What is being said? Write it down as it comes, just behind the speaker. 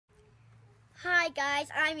Hi guys,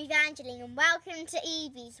 I'm Evangeline and welcome to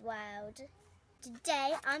Evie's World.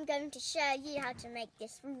 Today I'm going to show you how to make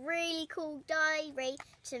this really cool diary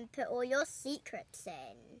to put all your secrets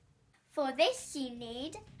in. For this you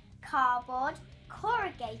need cardboard,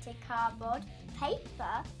 corrugated cardboard,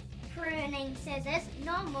 paper, pruning scissors,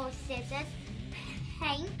 normal scissors,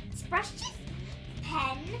 paint, brushes,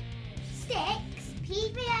 pen, sticks,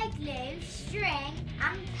 PVA glue, string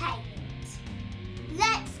and paint.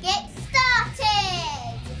 Let's get started!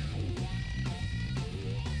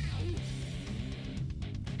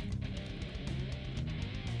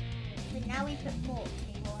 But now we put more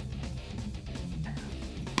glue on.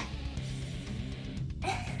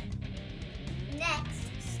 Next,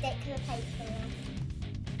 stick the paper on.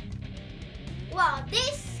 While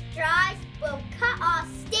this dries, we'll cut our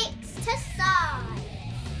sticks to size.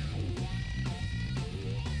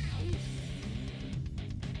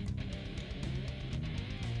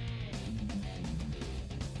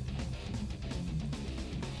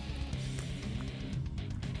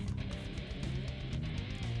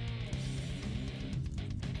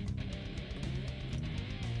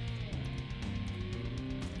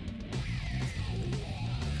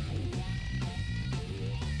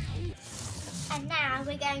 And now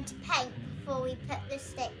we're going to paint before we put the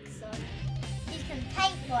sticks on. You can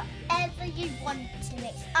paint whatever you want to,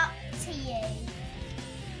 it's up to you.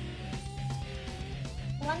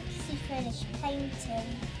 Once you finish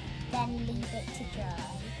painting, then leave it to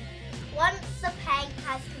dry. Once the paint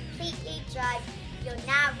has completely dried, you're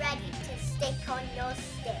now ready to stick on your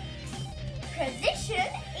sticks. Position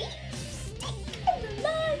each stick in the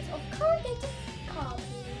lines of corrugated cardboard.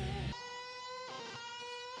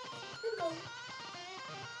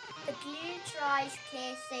 The glue dries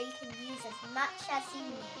clear so you can use as much as you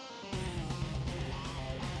need.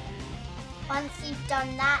 Once you've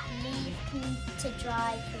done that, leave to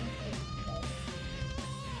dry completely.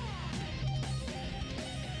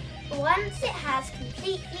 Once it has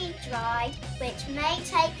completely dried, which may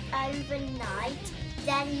take overnight,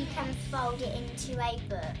 then you can fold it into a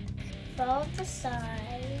book. Fold the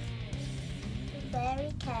side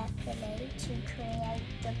very carefully to create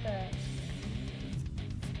the book.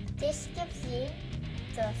 This gives you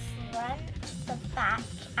the front, the back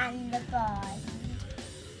and the bind.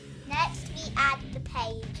 Next we add the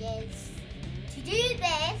pages. To do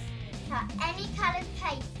this, cut any coloured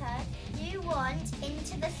paper you want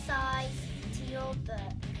into the size to your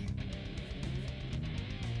book.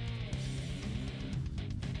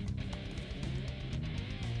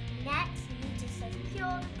 Next you need to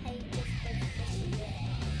secure the pages with the string.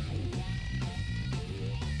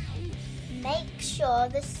 Make sure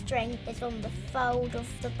the string is on the fold of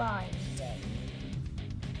the binding.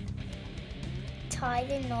 Tie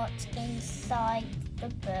the knot inside the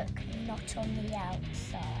book, not on the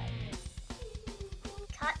outside.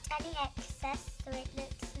 Cut any excess so it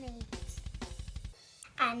looks neat.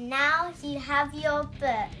 And now you have your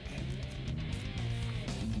book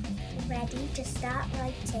ready to start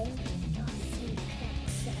writing your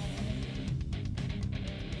secrets in.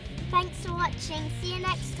 Thanks for watching. See you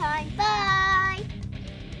next time. Bye!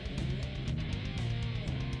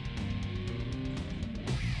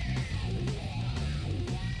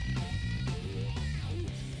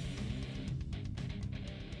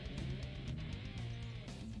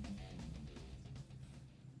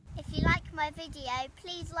 If you like my video,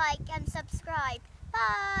 please like and subscribe.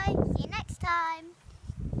 Bye! See you next time.